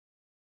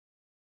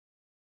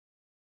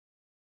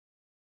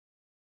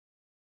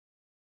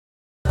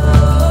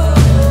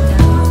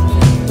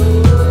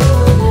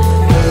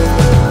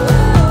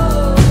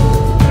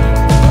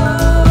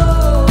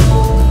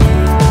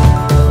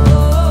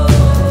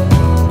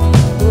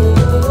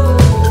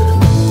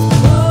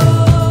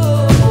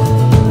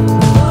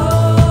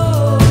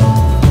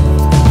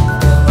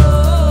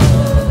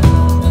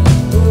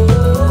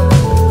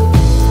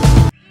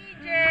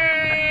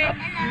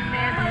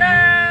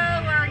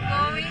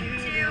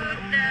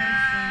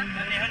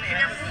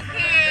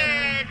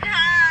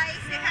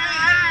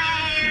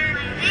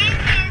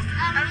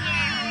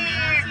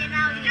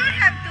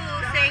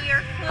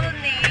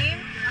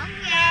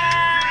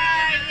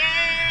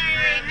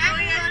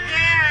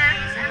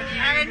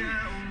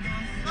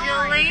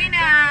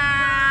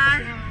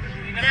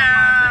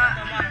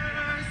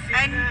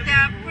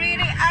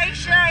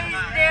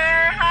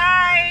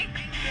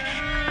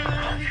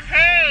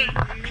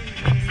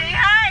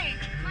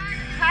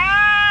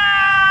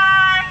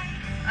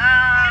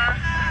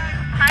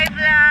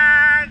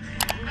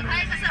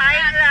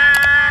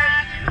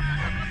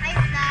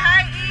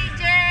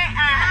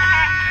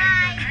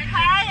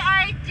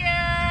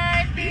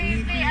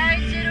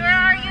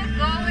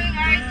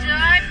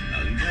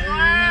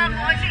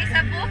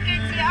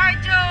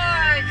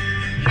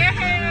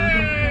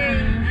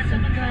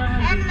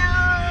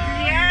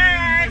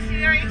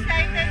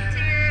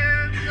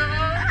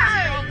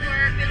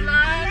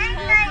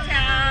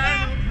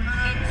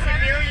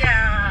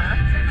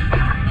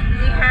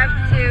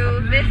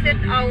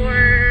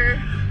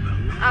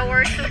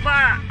our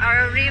tuba,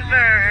 our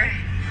river.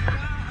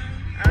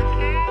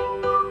 Okay.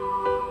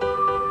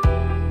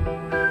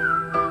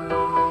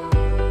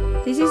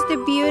 This is the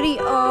beauty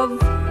of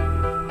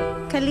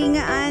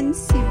Calingaan,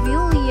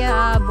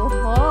 Sevilla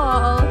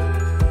Bohol.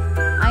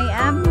 I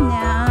am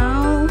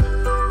now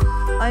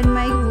on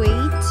my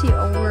way to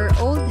our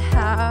old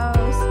house.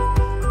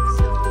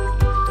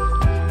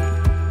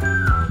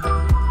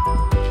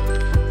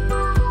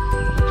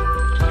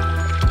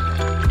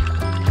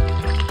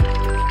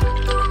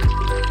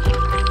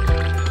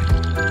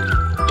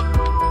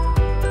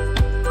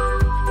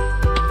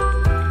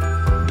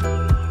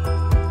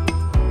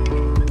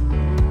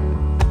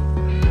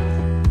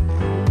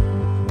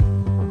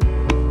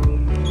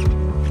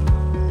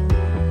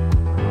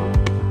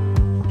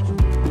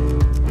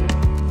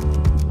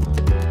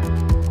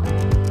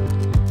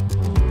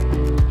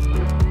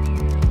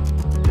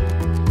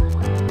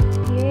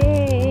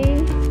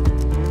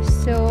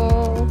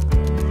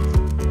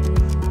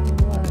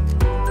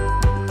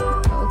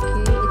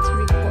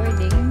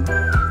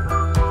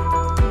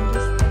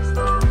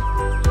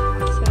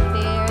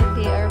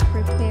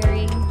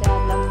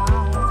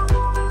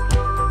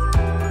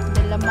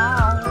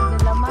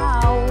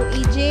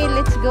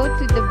 Go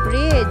to the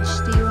bridge.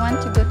 Do you want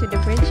to go to the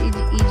bridge,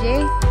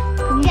 EJ?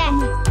 Come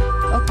on.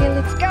 Okay,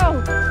 let's go.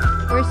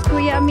 Where's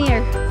Kuya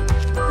Amir?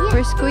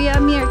 Where's Kuya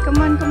Amir? Come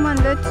on,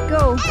 let's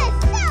go.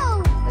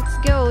 Let's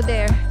go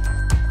there.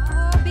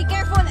 Oh, be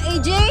careful,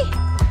 AJ.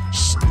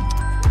 Shh.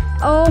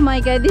 Oh my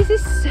God, this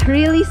is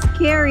really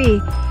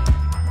scary.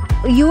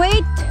 You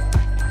wait.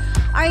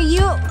 Are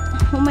you?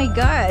 Oh my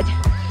God.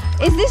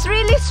 Is this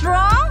really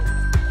strong?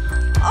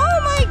 Oh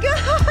my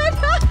God.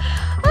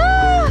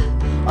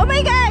 Oh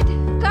my God.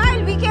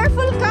 Carl, be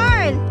careful,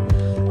 Carl.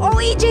 Oh,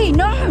 EJ,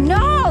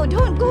 no,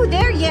 don't go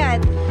there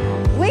yet.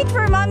 Wait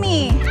for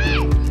mommy.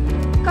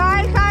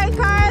 Carl.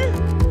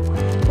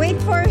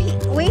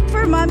 Wait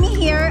for mommy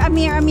here.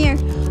 Amir.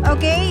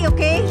 Okay.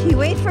 You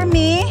wait for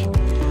me.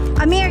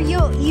 Amir, you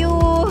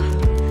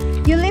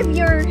leave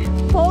your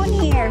phone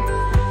here.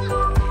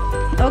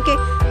 Okay.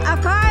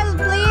 Carl,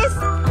 please.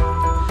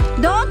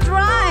 Don't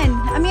run.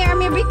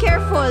 Amir, be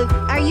careful.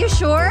 Are you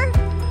sure?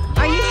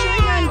 Are you sure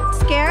you're not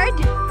scared?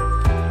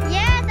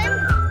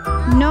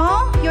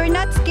 No, you're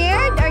not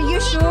scared? Are you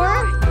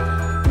sure?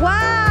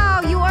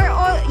 Wow, you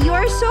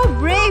are so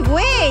brave.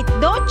 Wait,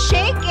 don't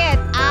shake it.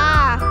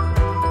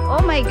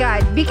 Oh my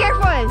God, be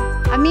careful.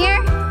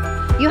 Amir,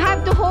 you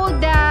have to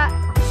hold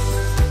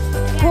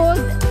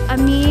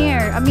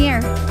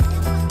Amir.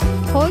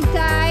 Hold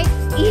tight.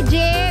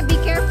 EJ, be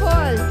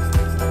careful.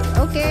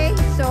 Okay,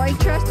 so I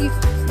trust you.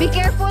 Be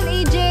careful,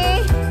 EJ.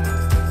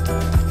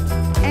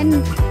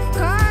 And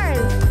Carl.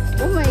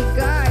 Oh my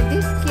God,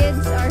 these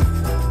kids are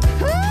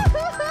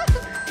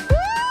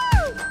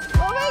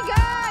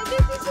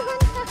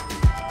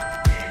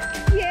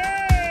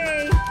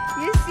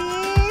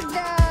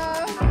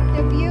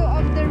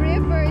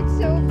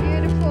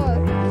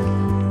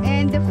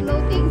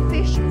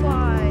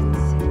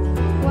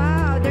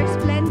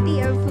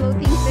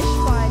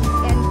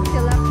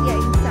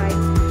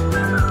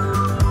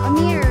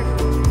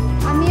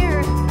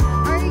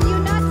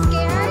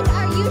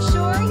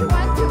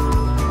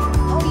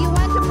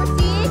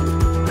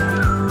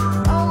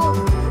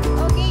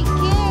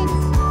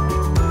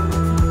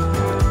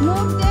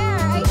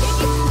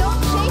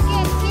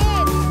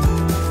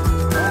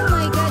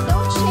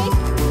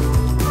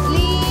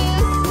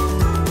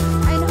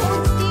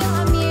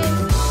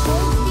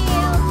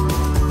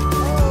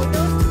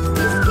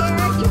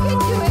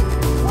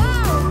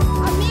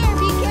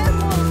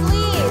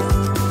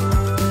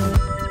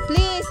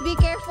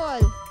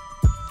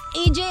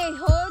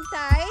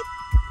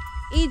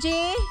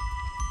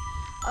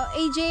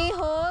AJ,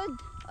 hold.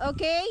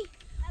 Okay.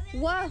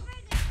 Wow.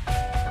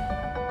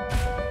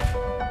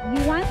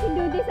 You want to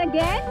do this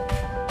again?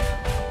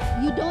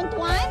 You don't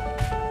want?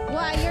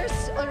 Why, you're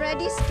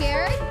already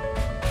scared?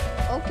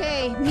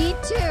 Okay, me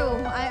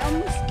too. I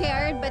am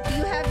scared, but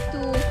you have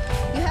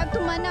to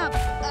man up.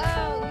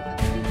 Oh, you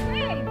have to be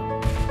brave.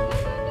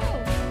 Go.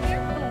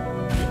 Careful.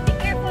 Just be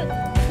careful.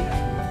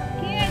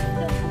 Kids,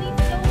 so please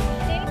don't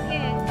shake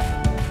it.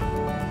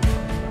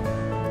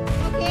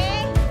 Okay?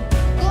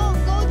 Go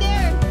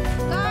there.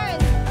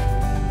 Carl.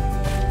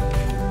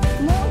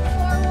 Move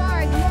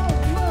forward.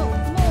 Move.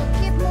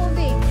 Keep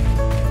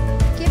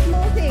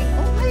moving.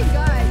 Oh my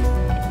God.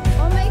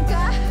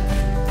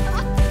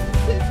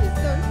 This is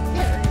so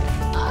scary.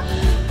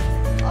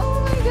 Oh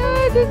my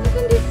God,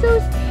 isn't this so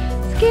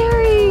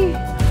scary?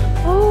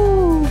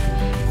 Oh,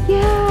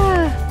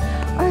 yeah.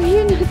 Are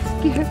you not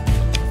scared?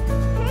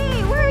 Hey,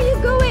 where are you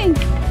going?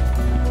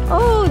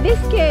 Oh,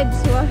 these kids.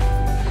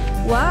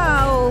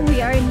 Wow,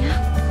 we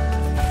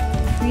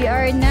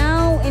are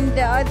now in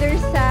the other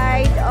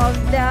side of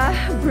the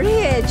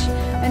bridge.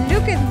 And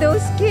look at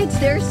those kids.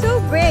 They're so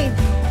brave.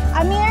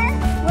 Amir,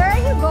 where are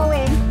you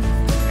going?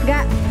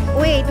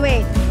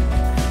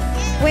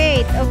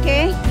 Wait,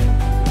 okay?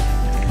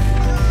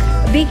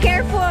 Be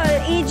careful,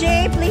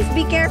 EJ. Please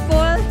be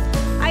careful.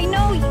 I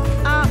know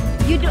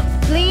You do,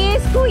 please,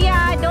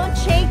 Kuya, don't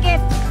shake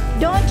it.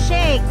 Don't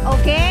shake,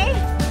 okay?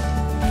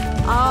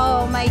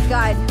 Oh my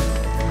God.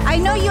 I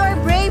know you're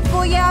brave,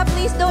 Kuya.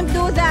 Please don't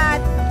do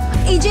that.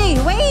 AJ,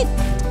 wait.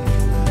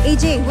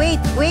 AJ,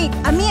 wait.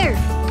 Amir.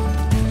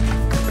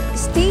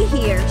 Stay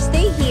here.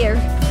 Stay here.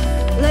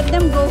 Let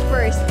them go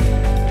first.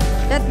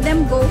 Let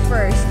them go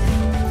first.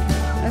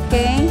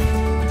 Okay?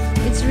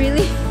 It's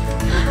really...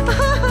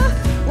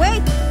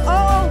 Wait.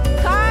 Oh,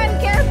 Carl,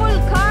 careful,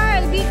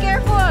 Carl. Be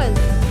careful.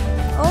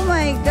 Oh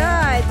my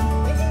God.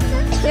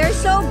 They're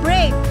so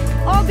brave.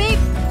 Oh, babe.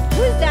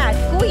 Who's that?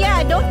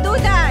 Kuya, don't do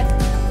that.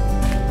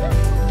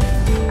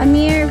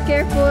 Amir,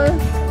 careful.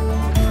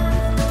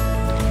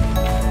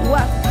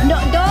 What?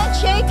 No, don't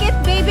shake it,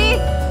 baby.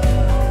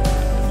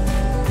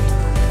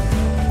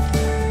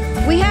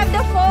 We have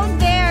the phone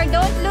there.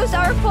 Don't lose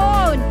our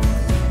phone.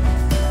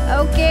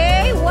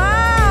 Okay.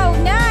 Wow.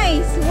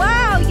 Nice.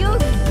 Wow.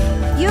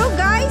 You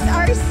guys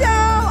are so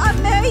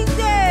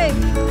amazing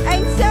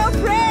and so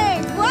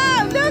brave.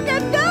 Wow. Look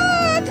at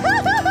that.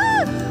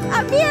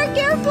 Amir,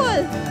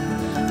 careful.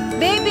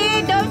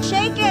 Baby, don't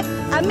shake it.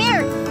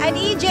 Amir and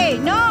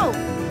EJ, no.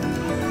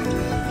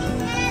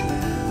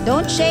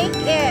 Don't shake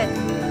it.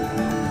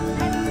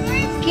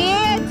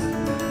 Kids,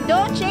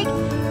 don't shake.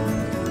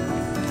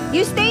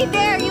 You stay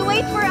there. You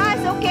wait for us,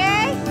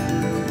 okay?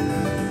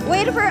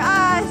 Wait for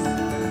us.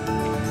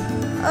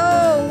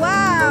 Oh,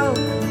 wow.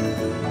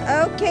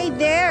 Okay,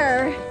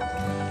 there.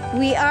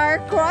 We are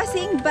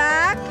crossing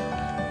back.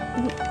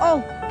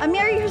 Oh,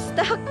 Amir, you're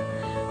stuck.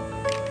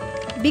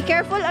 Be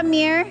careful,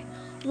 Amir.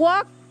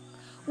 Walk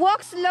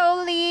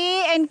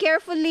slowly and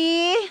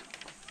carefully.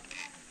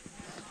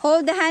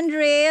 Hold the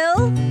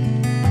handrail.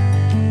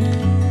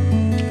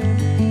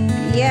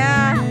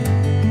 Yeah,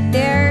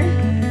 there.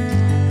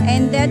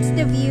 And that's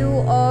the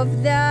view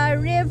of the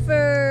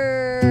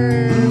river.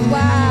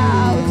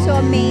 Wow, it's so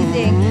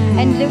amazing.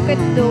 And look at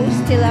those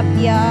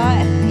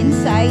tilapia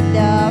inside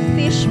the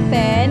fish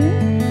pen.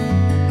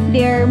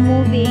 They're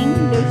moving.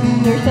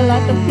 There's a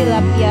lot of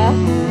tilapia.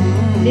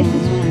 This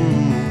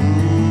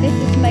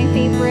is my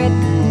favorite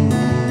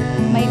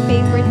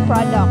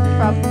product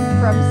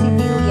from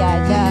Sevilla,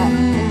 the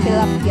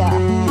tilapia.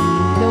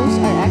 Those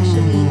are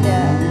actually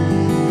the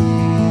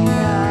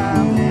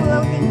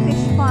floating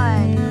fish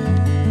pond.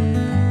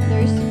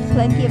 There's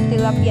plenty of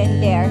tilapia in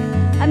there.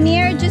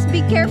 Amir, just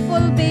be careful,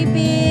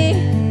 baby.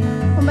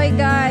 Oh my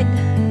God.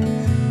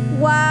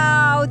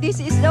 Wow, this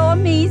is so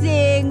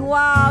amazing.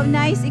 Wow,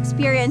 nice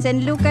experience.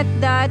 And look at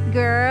that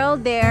girl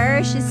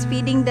there. She's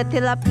feeding the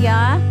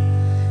tilapia.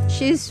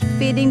 She's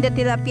feeding the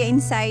tilapia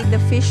inside the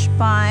fish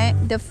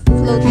pond, the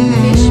floating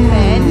fish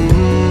pen.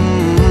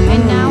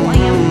 And now I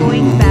am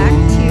going back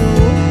to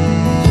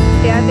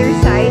the other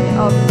side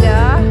of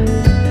the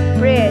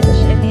bridge,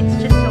 and it's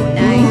just so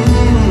nice.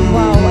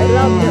 Wow, I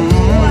love the...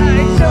 Wow,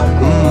 it's so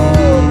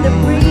cool. The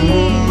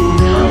breeze.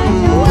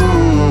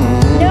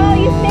 No,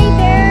 you stay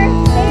there.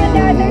 Stay on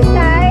the other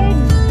side.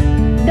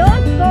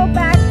 Don't go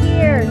back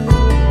here.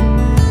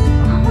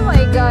 Oh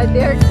my God,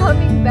 they're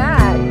coming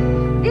back.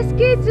 These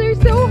kids are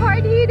so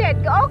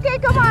hard-headed. Okay,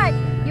 come on.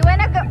 You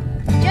wanna go?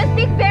 Just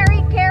be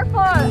very careful.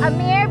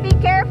 Amir, be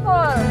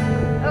careful.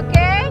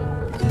 Okay?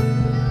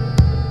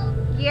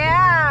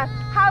 Yeah.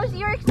 How's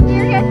your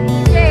experience,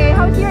 EJ?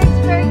 How's your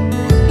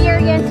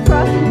experience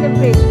crossing the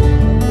bridge?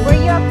 Were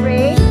you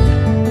afraid?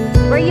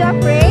 Were you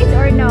afraid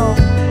or no?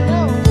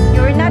 No.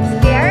 You were not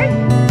scared?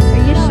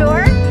 Are you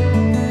sure?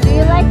 Do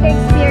you like the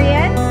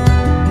experience?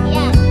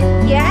 Yeah.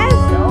 Yes?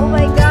 Oh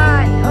my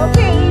God.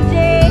 Okay, EJ.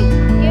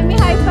 Give me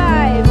high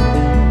five.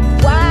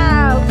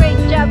 Wow, great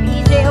job,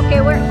 EJ. Okay,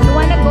 you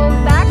wanna go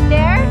back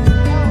there?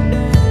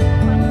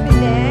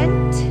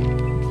 Confident.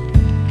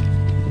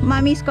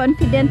 Mommy's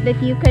confident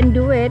that you can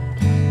do it.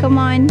 Come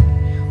on.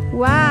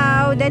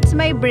 Wow, that's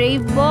my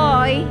brave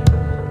boy.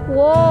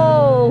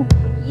 Whoa.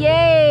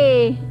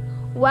 Yay.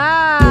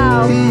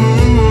 Wow.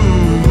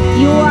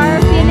 You are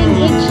feeling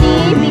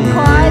itchy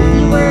because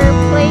you were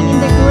playing in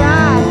the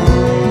grass.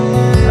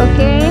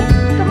 Okay?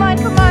 Come on,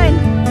 come on.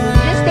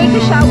 Just take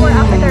a shower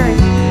after.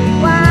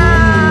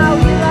 Wow,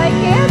 you like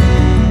it?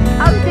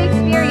 How's the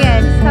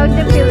experience? How's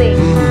the feeling?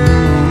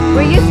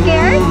 Were you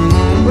scared?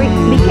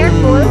 Be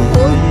careful.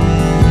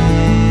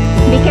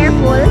 Be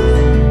careful.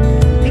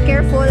 Be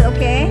careful,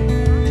 okay?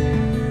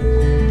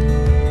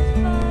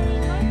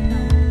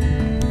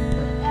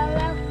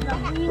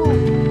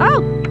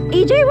 Oh,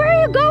 EJ, where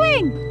are you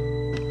going?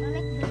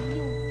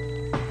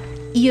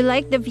 You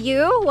like the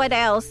view? What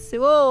else?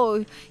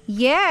 Oh,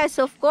 yes,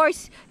 of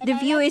course. The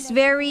view is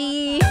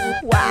very...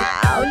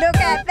 Wow, look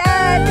at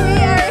that. We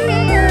are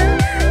here.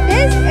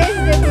 This is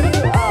the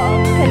view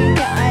of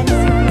Calingaan,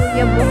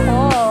 Sevilla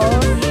Bohol.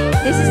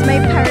 This is my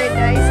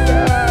paradise,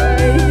 guys.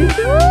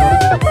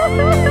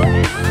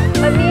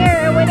 Amir,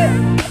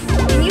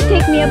 can you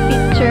take me a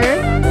picture?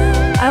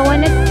 I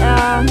want it,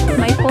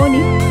 my phone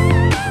is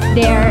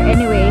there.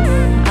 Anyway,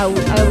 I will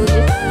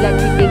just let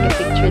me take a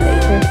picture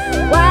later.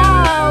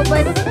 Wow,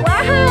 but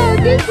wow,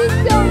 this is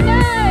so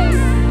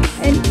nice.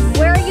 And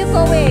where are you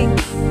going?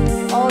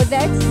 Oh,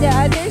 that's the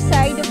other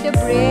side of the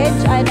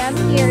bridge.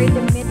 here in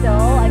the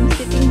middle. I'm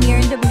sitting here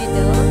in the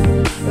middle.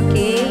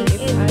 Okay,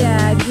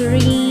 the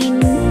green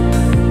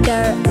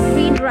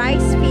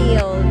rice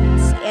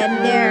fields, and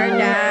there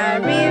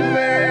the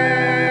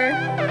river,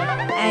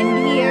 and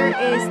here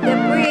is the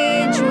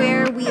bridge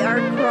where we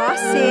are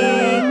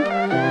crossing.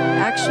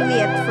 Actually,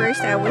 at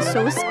first I was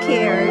so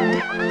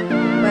scared,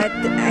 but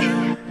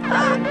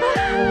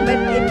but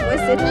it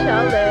was a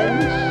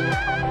challenge.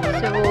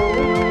 So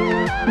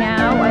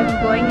now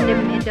I'm going in the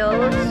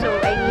middle so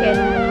I can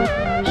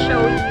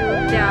show you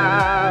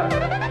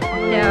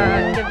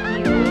the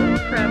view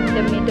from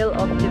the middle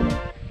of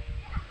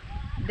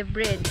the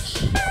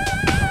bridge.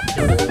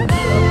 The whole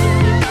view of the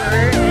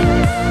river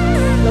and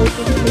the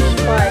floating fish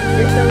pond.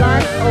 There's a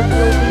lot of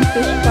floating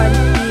fish ponds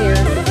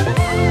here.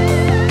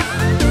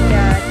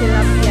 Yeah,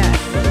 tilapia.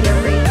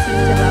 They're raising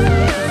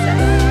tilapia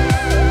inside.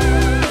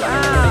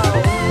 Wow!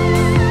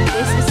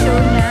 This is so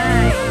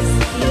nice.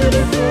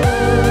 Beautiful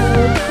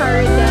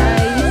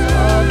paradise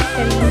of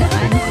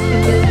Calingaan,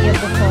 Sevilla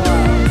Bohol.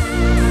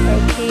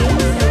 Okay,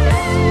 so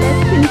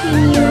let's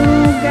continue,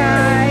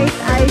 guys.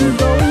 I'm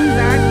going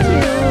back to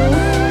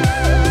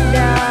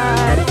the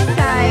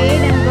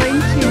side. I'm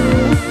going to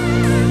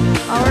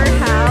our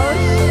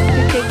house to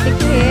take the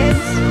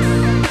kids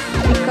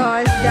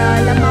because the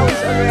lamao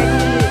is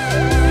already,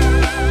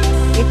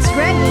 it's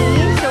ready,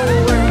 so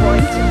we're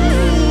going to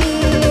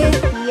eat.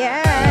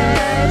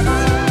 Yes.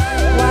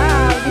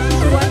 Wow, this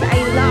is what I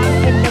love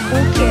in the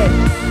bukid.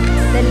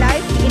 The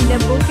life in the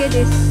bukid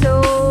is so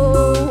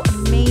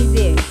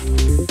amazing.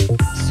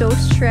 So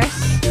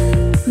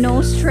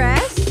no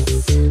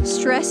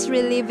stress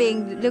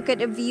relieving. Look at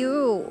the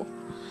view.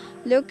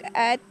 Look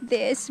at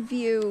this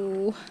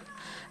view.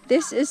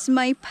 This is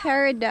my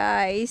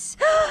paradise.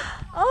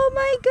 Oh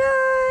my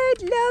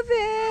god, love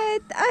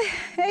it.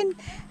 And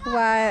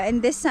wow,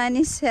 and the sun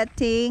is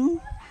setting.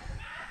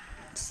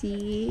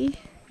 See,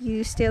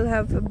 you still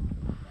have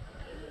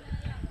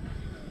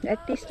at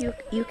least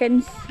you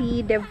can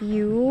see the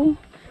view.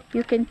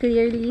 You can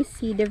clearly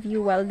see the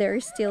view while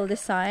there's still the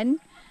sun.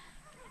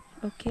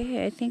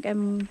 Okay, I think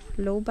I'm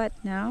low bat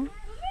now.